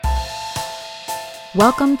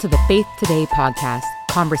Welcome to the Faith Today podcast,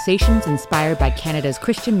 conversations inspired by Canada's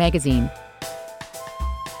Christian magazine.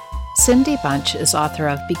 Cindy Bunch is author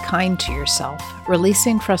of Be Kind to Yourself,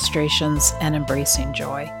 Releasing Frustrations and Embracing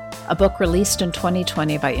Joy, a book released in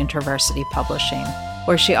 2020 by InterVarsity Publishing,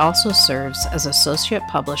 where she also serves as associate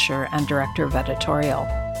publisher and director of editorial.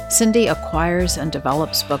 Cindy acquires and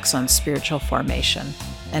develops books on spiritual formation,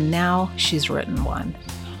 and now she's written one.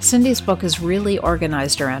 Cindy's book is really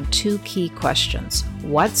organized around two key questions: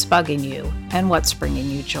 what's bugging you and what's bringing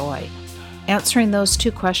you joy? Answering those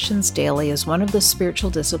two questions daily is one of the spiritual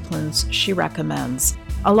disciplines she recommends,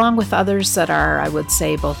 along with others that are, I would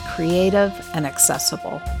say, both creative and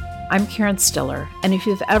accessible. I'm Karen Stiller, and if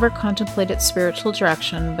you've ever contemplated spiritual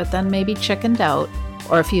direction but then maybe chickened out,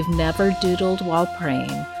 or if you've never doodled while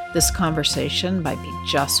praying, this conversation might be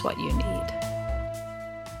just what you need.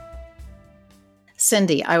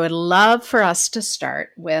 Cindy, I would love for us to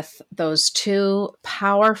start with those two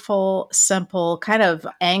powerful, simple, kind of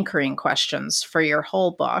anchoring questions for your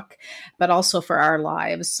whole book, but also for our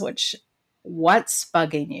lives, which: what's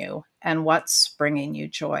bugging you and what's bringing you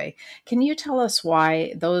joy? Can you tell us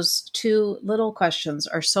why those two little questions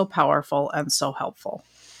are so powerful and so helpful?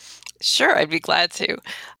 Sure, I'd be glad to.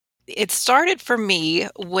 It started for me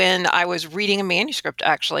when I was reading a manuscript,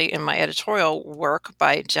 actually, in my editorial work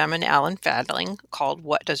by Jem and Alan Fadling called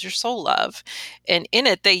What Does Your Soul Love? And in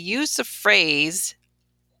it, they use the phrase,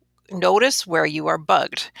 notice where you are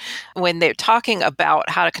bugged, when they're talking about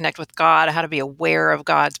how to connect with God, how to be aware of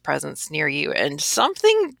God's presence near you. And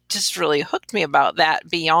something just really hooked me about that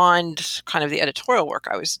beyond kind of the editorial work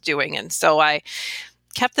I was doing. And so I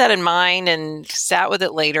kept that in mind and sat with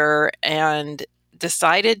it later and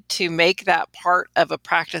decided to make that part of a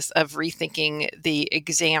practice of rethinking the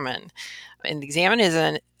examen. And the examen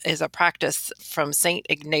is a practice from St.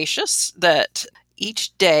 Ignatius that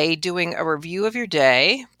each day doing a review of your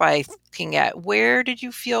day by looking at where did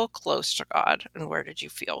you feel close to God and where did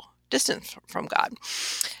you feel distant from God.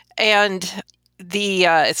 And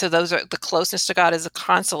so those are the closeness to God is a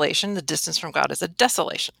consolation, the distance from God is a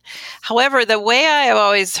desolation. However, the way I have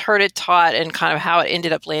always heard it taught and kind of how it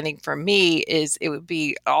ended up landing for me is it would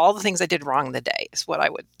be all the things I did wrong in the day is what I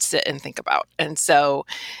would sit and think about. And so,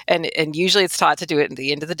 and usually it's taught to do it at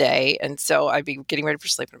the end of the day. And so I'd be getting ready for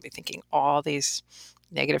sleep and I'd be thinking all these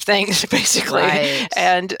negative things, basically. Right.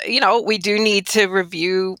 And, we do need to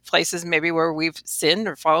review places maybe where we've sinned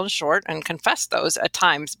or fallen short and confess those at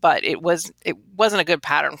times, but it wasn't a good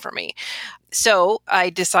pattern for me. So I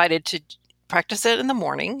decided to practice it in the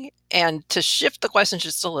morning and to shift the question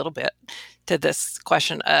just a little bit to this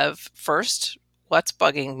question of, first, what's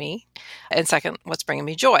bugging me? And second, what's bringing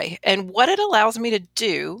me joy? And what it allows me to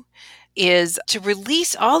do is to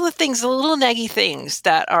release all the things, the little naggy things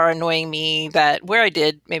that are annoying me, that where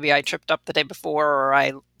maybe I tripped up the day before, or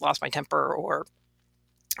I lost my temper, or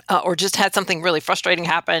just had something really frustrating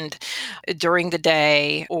happened during the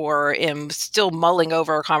day, or am still mulling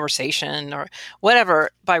over a conversation or whatever.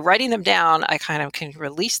 By writing them down, I kind of can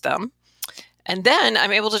release them. And then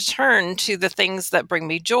I'm able to turn to the things that bring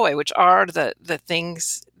me joy, which are the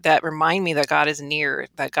things that remind me that God is near,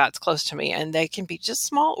 that God's close to me. And they can be just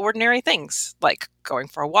small, ordinary things like going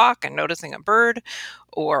for a walk and noticing a bird,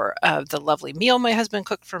 or the lovely meal my husband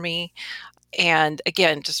cooked for me. And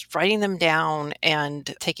again, just writing them down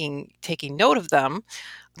and taking note of them.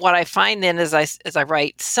 What I find then is as I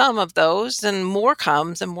write some of those, then more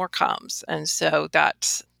comes and more comes. And so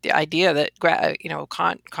that's the idea that,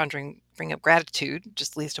 bring up gratitude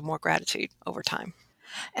just leads to more gratitude over time.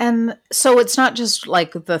 And so it's not just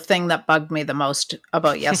like the thing that bugged me the most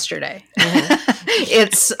about yesterday.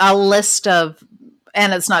 It's a list of,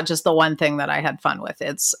 and it's not just the one thing that I had fun with.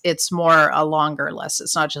 It's more a longer list.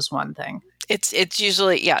 It's not just one thing. It's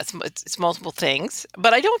usually, it's multiple things,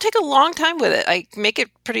 but I don't take a long time with it. I make it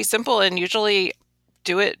pretty simple and usually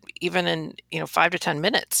do it even in, 5 to 10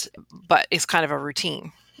 minutes, but it's kind of a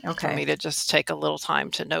routine for me to just take a little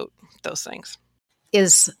time to note those things.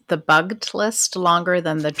 Is the bugged list longer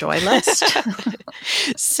than the joy list?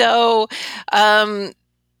 So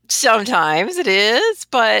sometimes it is,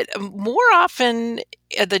 but more often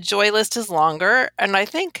the joy list is longer. And I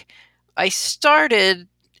think I started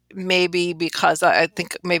maybe because I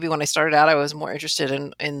think maybe when I started out, I was more interested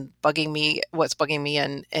in what's bugging me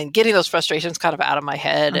and getting those frustrations kind of out of my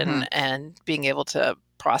head and being able to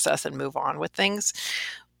process and move on with things.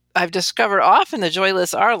 I've discovered often the joy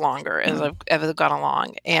lists are longer as I've gone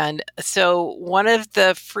along. And so one of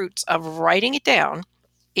the fruits of writing it down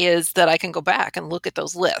is that I can go back and look at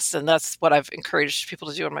those lists. And that's what I've encouraged people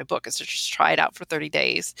to do in my book, is to just try it out for 30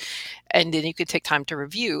 days. And then you can take time to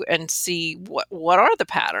review and see what are the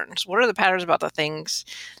patterns? What are the patterns about the things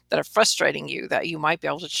that are frustrating you that you might be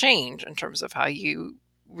able to change in terms of how you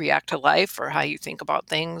react to life or how you think about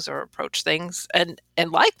things or approach things? And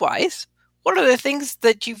likewise, what are the things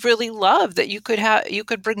that you really love that you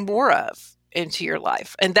could bring more of into your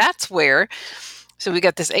life? And that's where, so we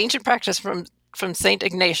got this ancient practice from St.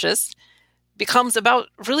 Ignatius, becomes about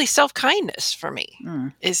really self-kindness for me,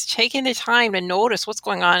 is taking the time to notice what's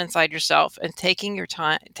going on inside yourself and taking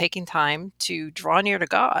time to draw near to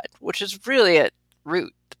God, which is really at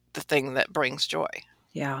root the thing that brings joy.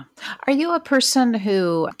 Yeah. Are you a person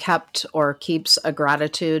who kept or keeps a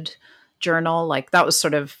gratitude journal? Like that was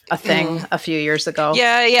sort of a thing a few years ago.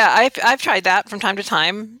 Yeah. I've tried that from time to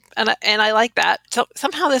time, and I like that. So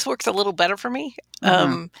somehow this works a little better for me.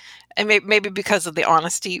 And maybe because of the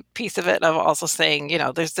honesty piece of it, of also saying,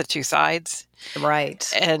 there's the two sides. Right.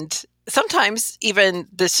 And sometimes even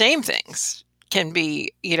the same things can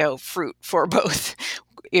be, fruit for both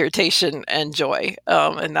irritation and joy.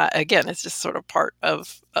 And that, again, is just sort of part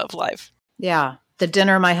of life. Yeah. The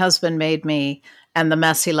dinner my husband made me and the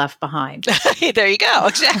mess he left behind. There you go.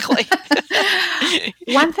 Exactly.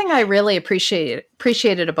 One thing I really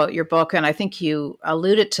appreciated about your book, and I think you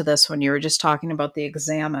alluded to this when you were just talking about the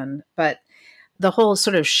examine, but the whole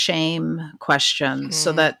sort of shame question,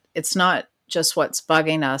 so that it's not just what's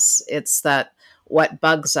bugging us, it's that what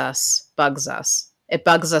bugs us. It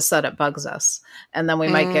bugs us that it bugs us. And then we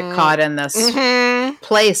might get caught in this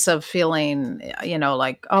place of feeling,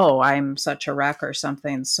 like, oh, I'm such a wreck or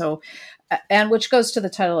something. So, and which goes to the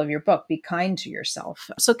title of your book, Be Kind to Yourself.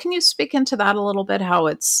 So can you speak into that a little bit, how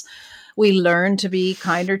we learn to be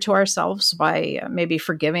kinder to ourselves by maybe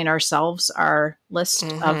forgiving ourselves our list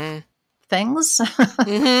of things?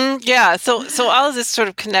 Yeah. So all of this sort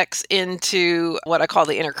of connects into what I call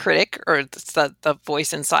the inner critic, or it's the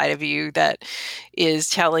voice inside of you that is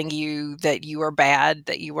telling you that you are bad,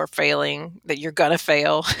 that you are failing, that you're going to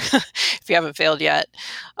fail if you haven't failed yet.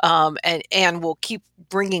 And will keep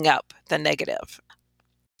bringing up the negative.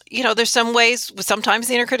 There's some ways, sometimes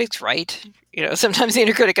the inner critic's right. Sometimes the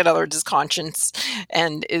inner critic, in other words, is conscience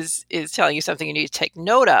and is telling you something you need to take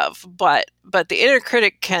note of. But the inner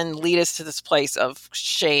critic can lead us to this place of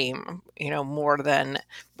shame, more than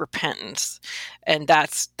repentance. And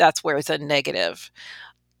that's where it's a negative.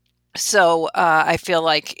 So I feel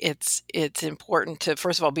like it's important to,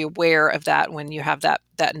 first of all, be aware of that when you have that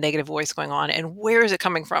negative voice going on, and where is it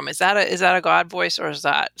coming from? Is that a God voice, or is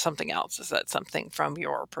that something else? Is that something from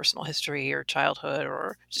your personal history or childhood,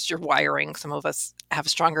 or just your wiring? Some of us have a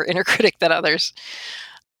stronger inner critic than others,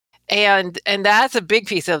 and that's a big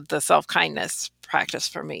piece of the self-kindness practice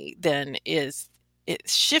for me. Then it's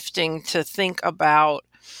shifting to think about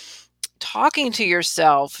talking to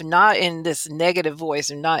yourself, not in this negative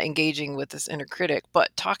voice and not engaging with this inner critic,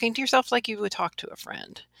 but talking to yourself like you would talk to a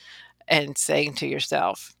friend, and saying to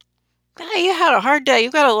yourself, hey, you had a hard day.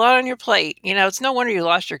 You've got a lot on your plate. It's no wonder you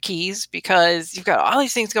lost your keys, because you've got all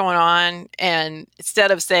these things going on. And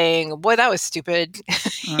instead of saying, boy, that was stupid,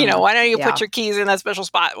 why don't you put your keys in that special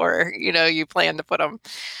spot where, you plan to put them?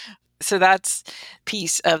 So that's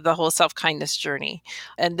piece of the whole self-kindness journey.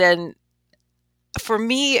 And then for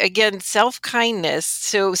me, again, self-kindness.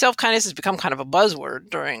 So self-kindness has become kind of a buzzword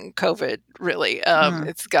during COVID, really.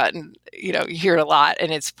 It's gotten, you hear it a lot,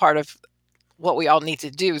 and it's part of what we all need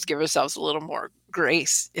to do, is give ourselves a little more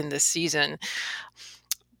grace in this season.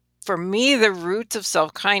 For me, the roots of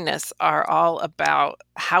self-kindness are all about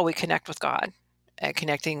how we connect with God, and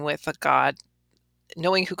connecting with a God,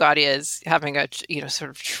 knowing who God is, having a sort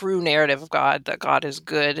of true narrative of God, that God is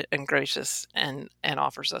good and gracious and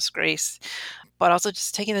offers us grace, but also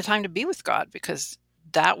just taking the time to be with God, because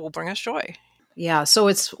that will bring us joy. Yeah.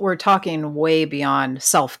 So we're talking way beyond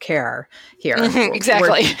self-care here.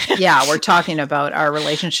 Exactly. We're talking about our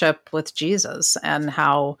relationship with Jesus and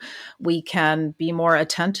how we can be more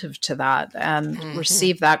attentive to that and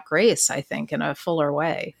receive that grace, I think, in a fuller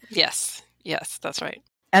way. Yes, that's right.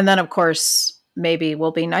 And then, of course, maybe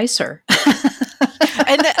we'll be nicer.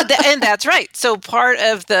 and that's right. So part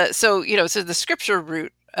of so the scripture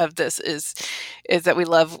root of this is that we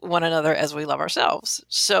love one another as we love ourselves.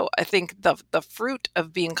 So I think the fruit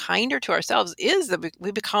of being kinder to ourselves is that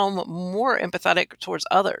we become more empathetic towards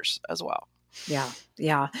others as well.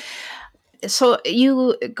 Yeah. So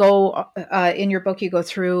you go, in your book, you go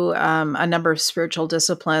through a number of spiritual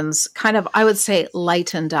disciplines, kind of, I would say,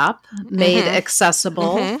 lightened up, made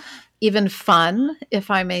accessible, even fun, if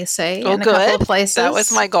I may say, in a couple of places. That was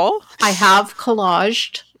my goal. I have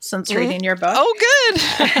collaged since reading your book. Oh,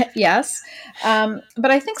 good. Yes.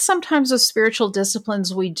 But I think sometimes with spiritual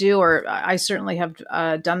disciplines we do, or I certainly have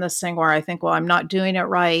done this thing where I think, well, I'm not doing it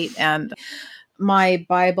right. And my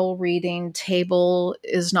Bible reading table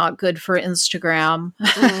is not good for Instagram.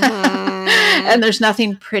 And there's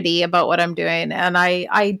nothing pretty about what I'm doing. And I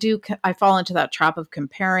fall into that trap of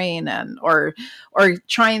comparing or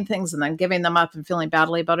trying things and then giving them up and feeling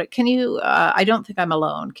badly about it. Can you, I don't think I'm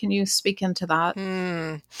alone. Can you speak into that?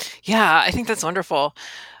 Yeah, I think that's wonderful.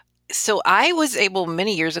 So I was able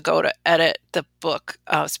many years ago to edit the book,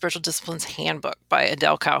 Spiritual Disciplines Handbook by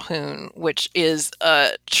Adele Calhoun, which is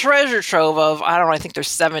a treasure trove of, I don't know, I think there's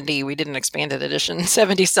 70, we did an expanded edition,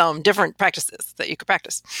 70 some different practices that you could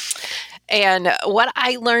practice. And what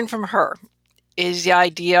I learned from her is the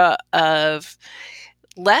idea of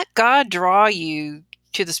let God draw you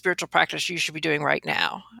to the spiritual practice you should be doing right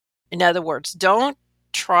now. In other words, don't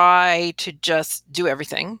try to just do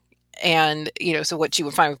everything. And, so what you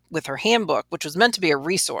would find with her handbook, which was meant to be a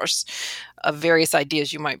resource of various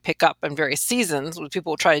ideas you might pick up in various seasons, where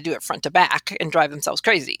people will try to do it front to back and drive themselves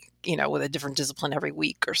crazy, with a different discipline every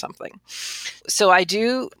week or something. So I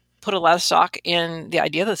do put a lot of stock in the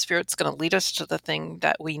idea that the Spirit's going to lead us to the thing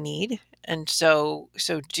that we need. And so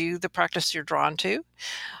do the practice you're drawn to.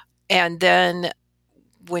 And then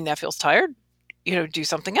when that feels tired, do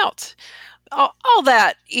something else. All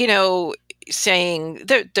that, saying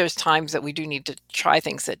there's times that we do need to try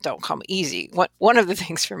things that don't come easy. One of the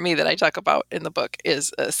things for me that I talk about in the book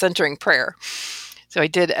is centering prayer. So I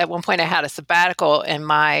did, at one point I had a sabbatical, and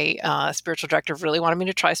my spiritual director really wanted me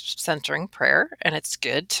to try centering prayer. And it's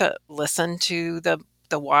good to listen to the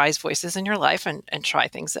wise voices in your life and try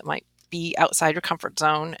things that might be outside your comfort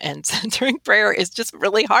zone. And centering prayer is just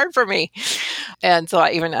really hard for me. And so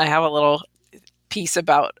I have a little piece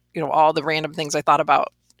about, all the random things I thought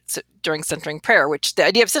about during centering prayer, which the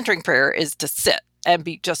idea of centering prayer is to sit and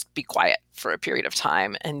be quiet for a period of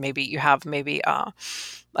time. And maybe you have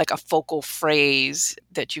like a focal phrase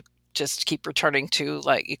that you just keep returning to,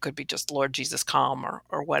 like it could be just Lord Jesus calm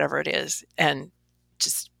or whatever it is, and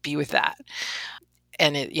just be with that.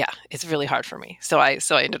 And it's really hard for me. So I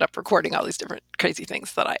ended up recording all these different crazy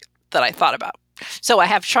things that I thought about. So I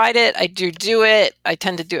have tried it. I do it. I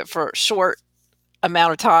tend to do it for a short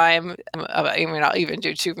amount of time. I'll even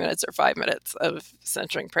do 2 minutes or 5 minutes of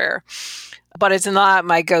centering prayer, but it's not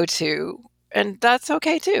my go-to, and that's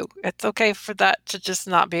okay too. It's okay for that to just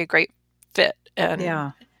not be a great fit. And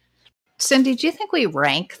yeah. Cindy, do you think we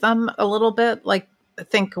rank them a little bit? Like,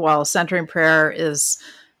 centering prayer is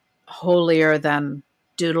holier than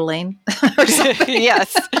doodling or something?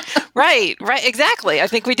 Yes. Right. Exactly. I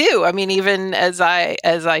think we do. I mean, even as I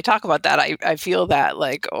talk about that, I feel that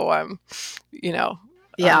like, I'm,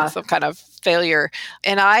 some kind of failure.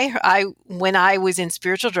 And I when I was in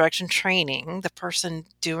spiritual direction training, the person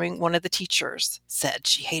one of the teachers said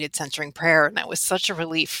she hated centering prayer, and that was such a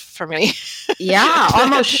relief for me. Yeah,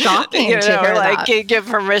 almost shocking to hear like that. Give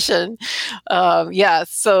permission.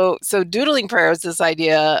 So doodling prayer is this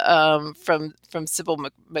idea from Sybil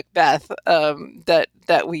Macbeth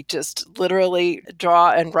that we just literally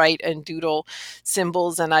draw and write and doodle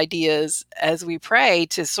symbols and ideas as we pray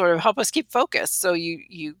to sort of help us keep focus. So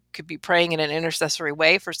you could be praying in an intercessory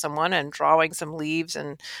way for someone and drawing some leaves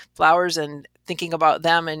and flowers and thinking about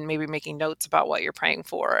them and maybe making notes about what you're praying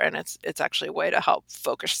for. And it's actually a way to help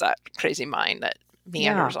focus that crazy mind that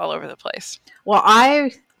meanders all over the place. Well,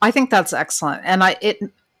 I think that's excellent. And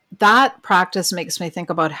that practice makes me think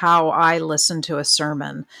about how I listen to a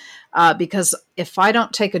sermon. Because if I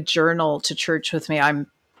don't take a journal to church with me, I'm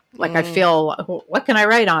like, I feel, what can I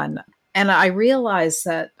write on? And I realize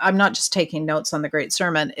that I'm not just taking notes on the great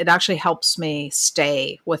sermon. It actually helps me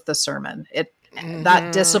stay with the sermon.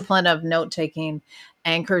 That discipline of note taking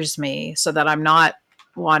anchors me so that I'm not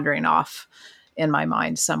wandering off in my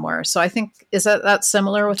mind somewhere. So I think, is that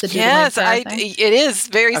similar with the doodling prayer thing? It is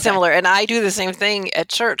very similar. And I do the same thing at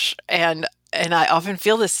church. And I often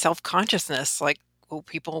feel this self-consciousness, like,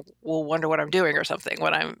 people will wonder what I'm doing or something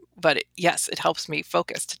but yes, it helps me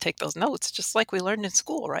focus to take those notes, just like we learned in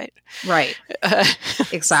school, right? Right.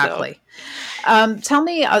 Exactly. Tell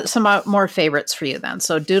me some more favorites for you then.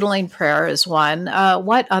 So doodling prayer is one.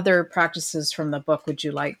 What other practices from the book would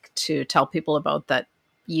you like to tell people about that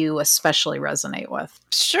you especially resonate with?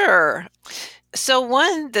 Sure. So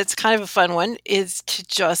one that's kind of a fun one is to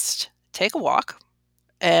just take a walk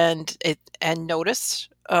and notice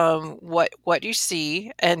what you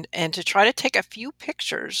see, and to try to take a few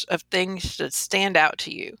pictures of things that stand out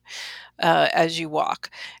to you as you walk.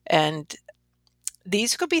 And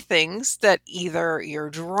these could be things that either you're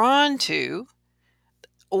drawn to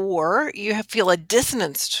or you feel a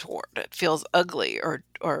dissonance toward it, feels ugly, or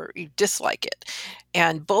you dislike it.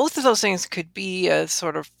 And both of those things could be a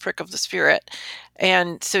sort of prick of the spirit.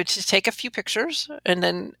 And so to take a few pictures and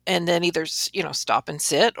then either, stop and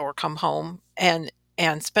sit or come home and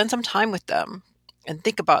spend some time with them and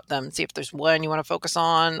think about them, see if there's one you want to focus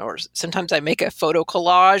on. Or sometimes I make a photo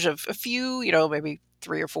collage of a few, maybe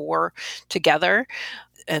 3 or 4 together,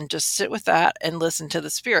 and just sit with that and listen to the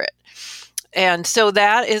spirit. And so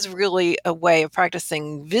that is really a way of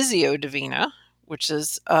practicing Visio Divina, which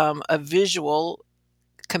is a visual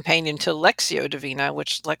companion to Lectio Divina,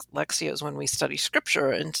 which Lectio is when we study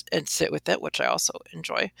scripture and sit with it, which I also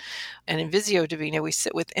enjoy. And in Visio Divina, we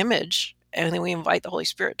sit with image, and then we invite the Holy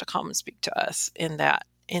Spirit to come and speak to us in that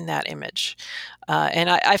image. And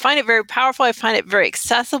I find it very powerful. I find it very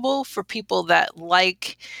accessible for people that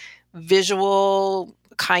like visual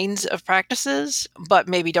kinds of practices, but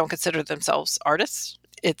maybe don't consider themselves artists.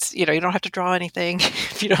 It's, you don't have to draw anything.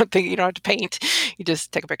 If you don't have to paint, you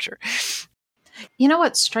just take a picture.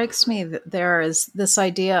 What strikes me there is this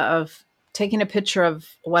idea of taking a picture of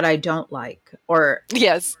what I don't like, or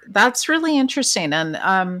yes, that's really interesting.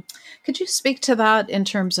 And could you speak to that in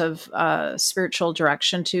terms of spiritual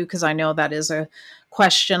direction too? Because I know that is a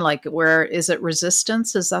question, like, where is it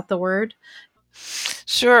resistance? Is that the word?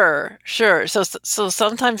 Sure. So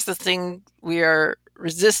sometimes the thing we are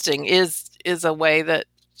resisting is a way that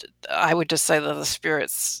I would just say that the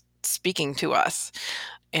Spirit's speaking to us,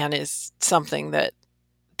 and is something that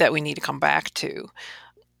we need to come back to.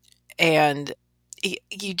 And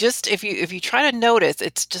you just, if you try to notice,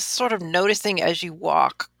 it's just sort of noticing as you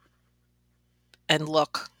walk and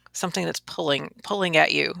look, something that's pulling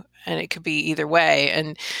at you, and it could be either way.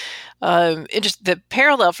 And it just, the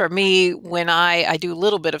parallel for me when I do a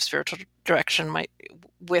little bit of spiritual direction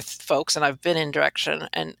with folks, and I've been in direction,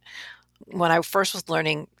 and when I first was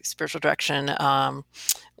learning spiritual direction,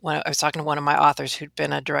 when I was talking to one of my authors who'd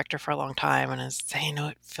been a director for a long time, and is saying,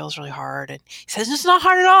 it feels really hard. And he says, it's not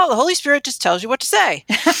hard at all. The Holy Spirit just tells you what to say.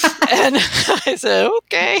 And I said,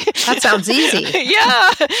 okay. That sounds easy.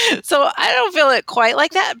 Yeah. So I don't feel it quite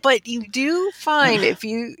like that, but you do find if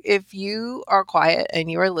you are quiet and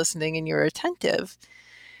you are listening and you're attentive,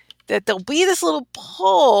 that there'll be this little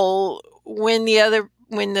pull when the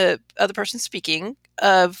other person's speaking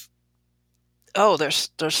of, oh, there's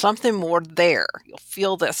something more there. You'll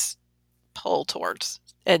feel this pull towards,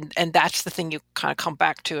 and that's the thing you kind of come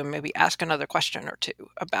back to and maybe ask another question or two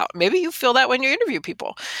about. Maybe you feel that when you interview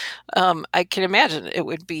people. I can imagine it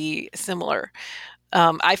would be similar.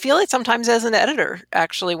 I feel it sometimes as an editor,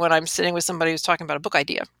 actually, when I'm sitting with somebody who's talking about a book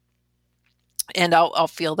idea. And I'll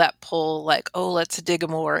feel that pull, like, oh, let's dig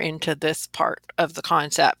more into this part of the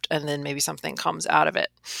concept, and then maybe something comes out of it.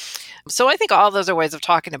 So I think all those are ways of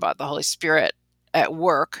talking about the Holy Spirit at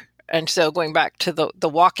work. And so going back to the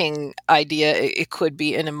walking idea, it could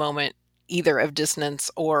be in a moment either of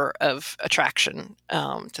dissonance or of attraction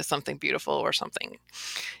to something beautiful or something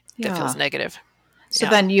that feels negative. So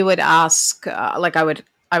then you would ask, like I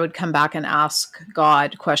would come back and ask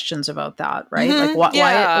God questions about that, right? Mm-hmm. Like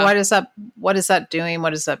what is that doing?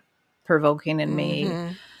 What is that provoking in me?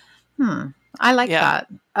 I like that.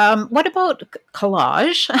 What about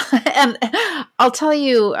collage? And I'll tell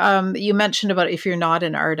you, you mentioned about if you're not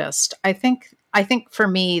an artist. I think for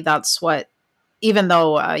me, that's what, even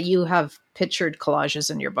though you have pictured collages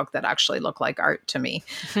in your book that actually look like art to me,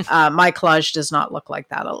 my collage does not look like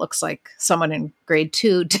that. It looks like someone in grade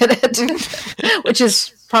 2 did it, which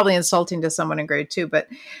is probably insulting to someone in grade 2, but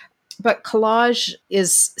collage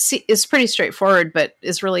is pretty straightforward, but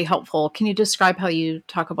is really helpful. Can you describe how you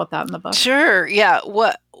talk about that in the book? Sure. Yeah.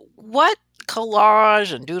 What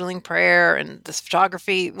collage and doodling prayer and this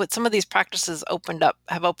photography, what some of these practices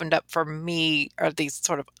have opened up for me are these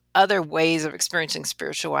sort of other ways of experiencing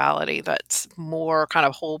spirituality that's more kind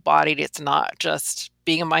of whole bodied. It's not just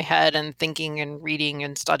being in my head and thinking and reading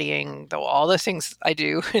and studying, though all the things I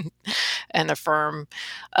do and affirm.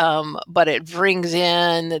 But it brings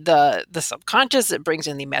in the subconscious, it brings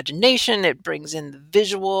in the imagination, it brings in the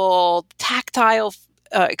visual, tactile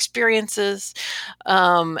experiences.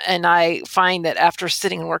 And I find that after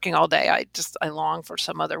sitting and working all day, I long for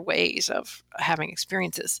some other ways of having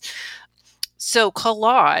experiences. So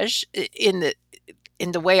collage,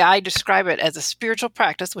 in the way I describe it as a spiritual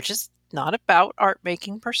practice, which is not about art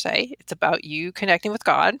making per se, it's about you connecting with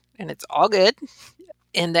God, and it's all good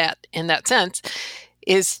in that sense,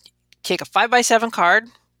 is take a 5x7 card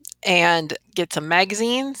and get some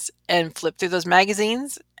magazines and flip through those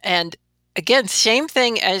magazines. And again, same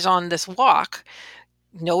thing as on this walk,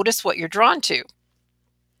 notice what you're drawn to.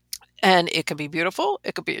 And it could be beautiful,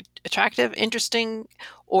 it could be attractive, interesting,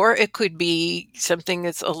 or it could be something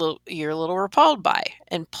that's you're a little repelled by,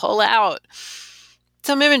 and pull out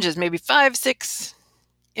some images, maybe 5, 6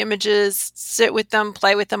 images, sit with them,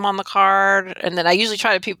 play with them on the card. And then I usually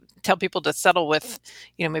try to tell people to settle with,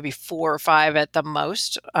 maybe 4 or 5 at the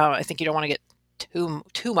most. I think you don't want to get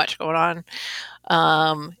too much going on.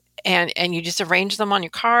 And you just arrange them on your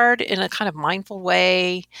card in a kind of mindful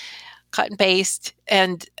way, cut and paste,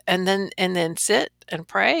 and then sit and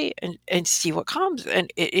pray and see what comes.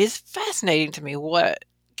 And it is fascinating to me what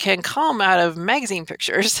can come out of magazine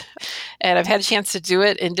pictures. And I've had a chance to do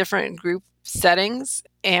it in different group settings,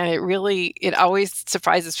 and it always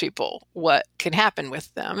surprises people what can happen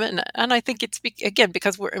with them. And I think it's again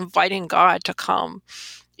because we're inviting God to come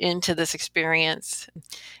into this experience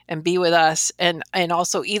and be with us, and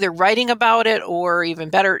also either writing about it, or even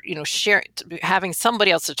better, having somebody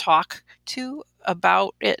else to talk to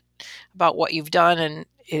about it, about what you've done, and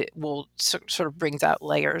it will sort of brings out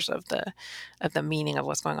layers of the meaning of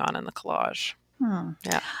what's going on in the collage.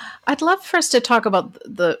 Yeah, I'd love for us to talk about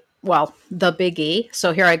the biggie.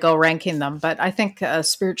 So here I go ranking them, but I think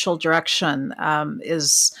spiritual direction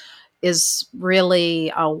is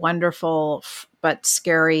really a wonderful but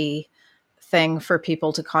scary thing for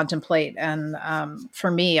people to contemplate. And for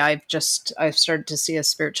me, I've started to see a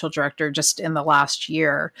spiritual director just in the last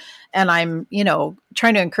year. And I'm,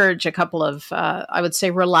 trying to encourage a couple of, I would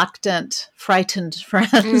say, reluctant, frightened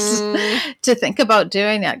friends to think about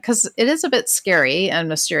doing it, because it is a bit scary and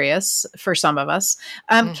mysterious for some of us.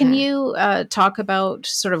 Can you talk about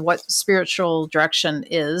sort of what spiritual direction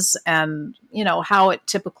is, and, how it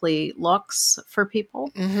typically looks for people?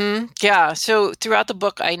 Yeah. So throughout the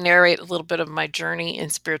book, I narrate a little bit of my journey in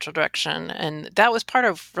spiritual direction. And that was part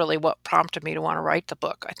of really what prompted me to want to write the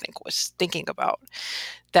book, I think, was thinking about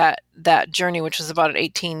that journey, which was about an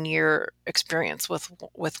 18-year experience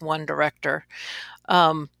with one director.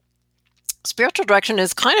 Spiritual direction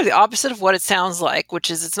is kind of the opposite of what it sounds like, which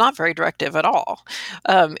is it's not very directive at all.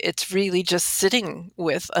 It's really just sitting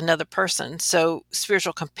with another person. So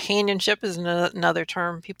spiritual companionship is another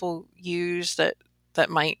term people use that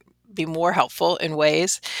might be more helpful in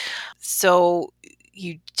ways. So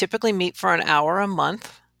you typically meet for an hour a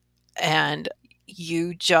month, and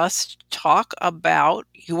you just talk about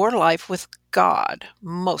your life with God,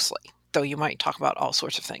 mostly, though you might talk about all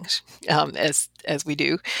sorts of things, as we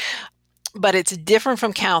do. But it's different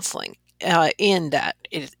from counseling in that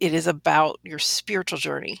it is about your spiritual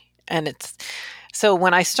journey. And so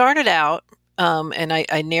when I started out, and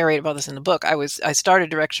I narrate about this in the book, I started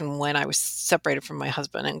direction when I was separated from my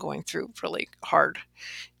husband and going through a really hard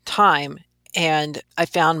time. And I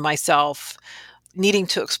found myself needing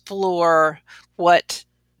to explore what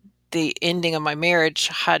the ending of my marriage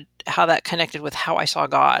how that connected with how I saw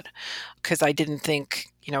God, because I didn't think,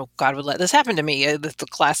 God would let this happen to me. The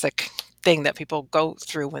classic thing that people go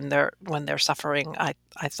through when they're suffering. I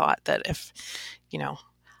thought that if,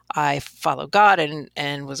 I followed God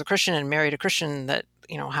and was a Christian and married a Christian, that,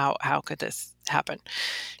 how could this happen?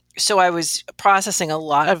 So I was processing a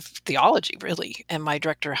lot of theology, really, and my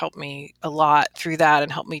director helped me a lot through that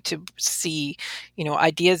and helped me to see,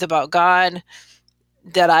 ideas about God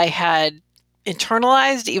that I had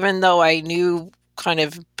internalized, even though I knew kind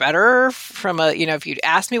of better from if you'd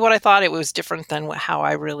asked me what I thought, it was different than how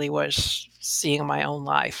I really was seeing my own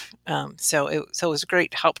life. So it was a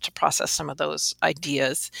great help to process some of those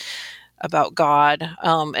ideas about God.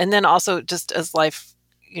 And then also just as life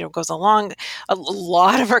goes along, a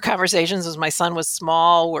lot of our conversations as my son was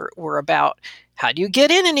small were about how do you get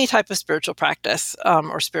in any type of spiritual practice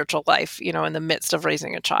or spiritual life, in the midst of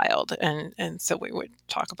raising a child. And so we would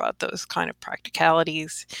talk about those kind of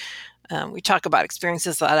practicalities. We talk about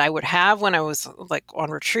experiences that I would have when I was like on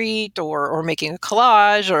retreat or making a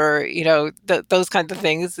collage or, those kinds of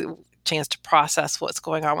things, a chance to process what's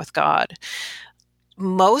going on with God.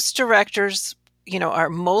 Most directors are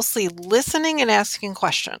mostly listening and asking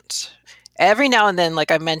questions. Every now and then, like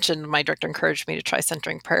I mentioned, my director encouraged me to try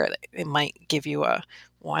centering prayer. It might give you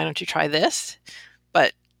why don't you try this?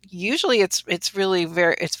 But usually it's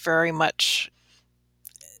very much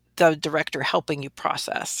the director helping you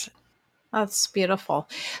process. That's beautiful.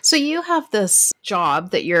 So you have this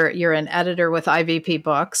job that you're an editor with IVP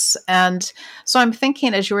Books. And so I'm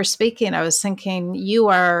thinking, as you were speaking, I was thinking you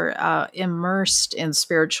are immersed in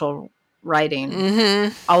spiritual writing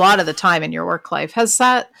a lot of the time in your work life.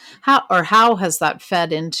 How has that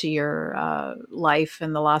fed into your life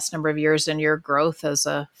in the last number of years and your growth as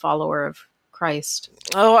a follower of Christ?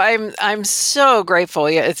 Oh, I'm so grateful.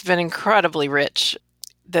 Yeah, it's been incredibly rich.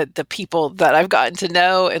 the people that I've gotten to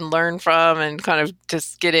know and learn from, and kind of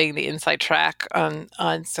just getting the inside track on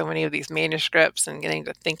so many of these manuscripts, and getting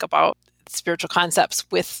to think about spiritual concepts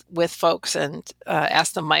with folks, and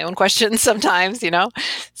ask them my own questions sometimes,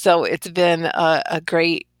 So it's been a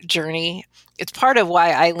great journey. It's part of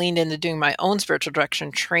why I leaned into doing my own spiritual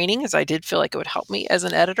direction training, as I did feel like it would help me as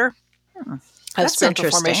an editor. That's spiritual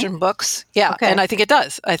interesting. formation books. Yeah. Okay. And I think it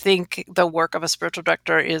does. I think the work of a spiritual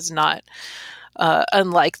director is not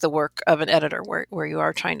unlike the work of an editor, where you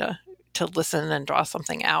are trying to listen and draw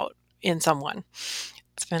something out in someone.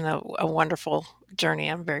 It's been a wonderful journey.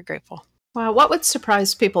 I'm very grateful. Well, what would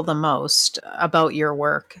surprise people the most about your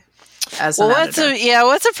work as an editor?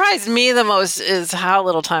 What surprised me the most is how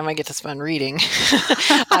little time I get to spend reading.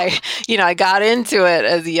 I got into it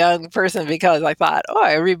as a young person because I thought,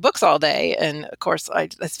 I read books all day. And of course, I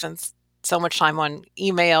spend so much time on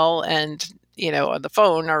email and, on the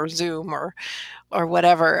phone or Zoom or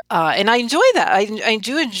whatever. And I enjoy that. I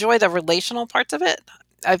do enjoy the relational parts of it.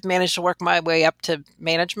 I've managed to work my way up to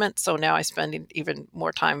management, so now I spend even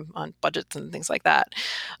more time on budgets and things like that.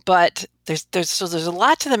 But there's a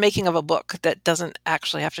lot to the making of a book that doesn't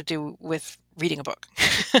actually have to do with reading a book.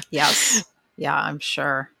 Yes, yeah, I'm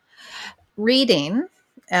sure. Reading,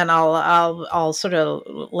 and I'll sort of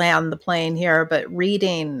land the plane here, but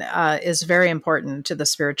reading is very important to the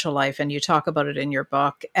spiritual life, and you talk about it in your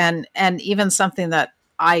book, and even something that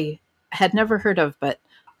I had never heard of, but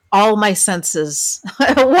all my senses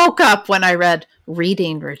woke up when I read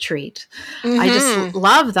reading retreat. Mm-hmm. I just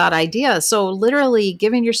love that idea. So literally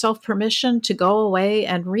giving yourself permission to go away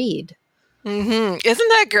and read. Mm-hmm. Isn't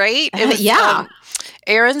that great? It was, yeah.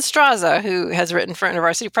 Erin Straza, who has written for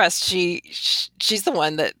InterVarsity Press, she's the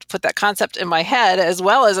one that put that concept in my head, as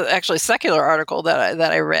well as actually a secular article that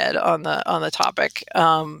I read on the topic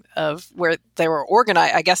of where they were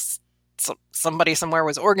organized. I guess somebody somewhere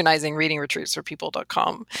was organizing reading retreats for people to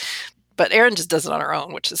come. But Erin just does it on her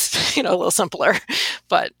own, which is, a little simpler.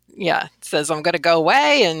 But yeah, says, I'm going to go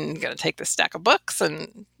away and going to take this stack of books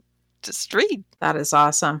and just read. That is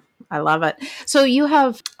awesome. I love it. So you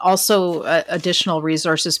have also additional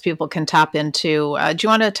resources people can tap into. Do you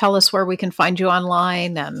want to tell us where we can find you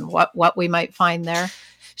online and what we might find there?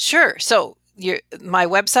 Sure. So my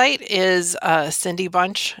website is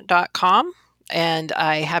cindybunch.com. And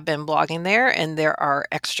I have been blogging there, and there are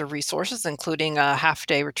extra resources, including a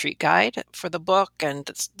half-day retreat guide for the book and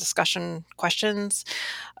discussion questions.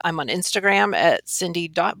 I'm on Instagram at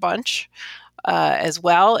cindy.bunch as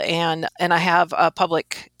well. And I have a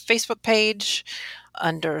public Facebook page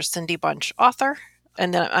under Cindy Bunch Author.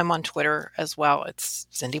 And then I'm on Twitter as well. It's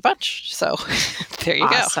Cindy Bunch. So there you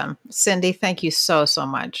go. Awesome. Cindy, thank you so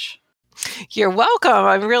much. You're welcome.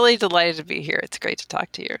 I'm really delighted to be here. It's great to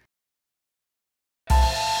talk to you.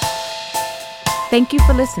 Thank you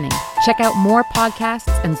for listening. Check out more podcasts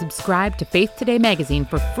and subscribe to Faith Today magazine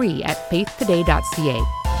for free at faithtoday.ca.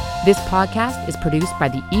 This podcast is produced by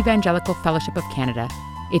the Evangelical Fellowship of Canada.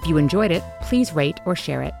 If you enjoyed it, please rate or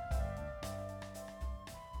share it.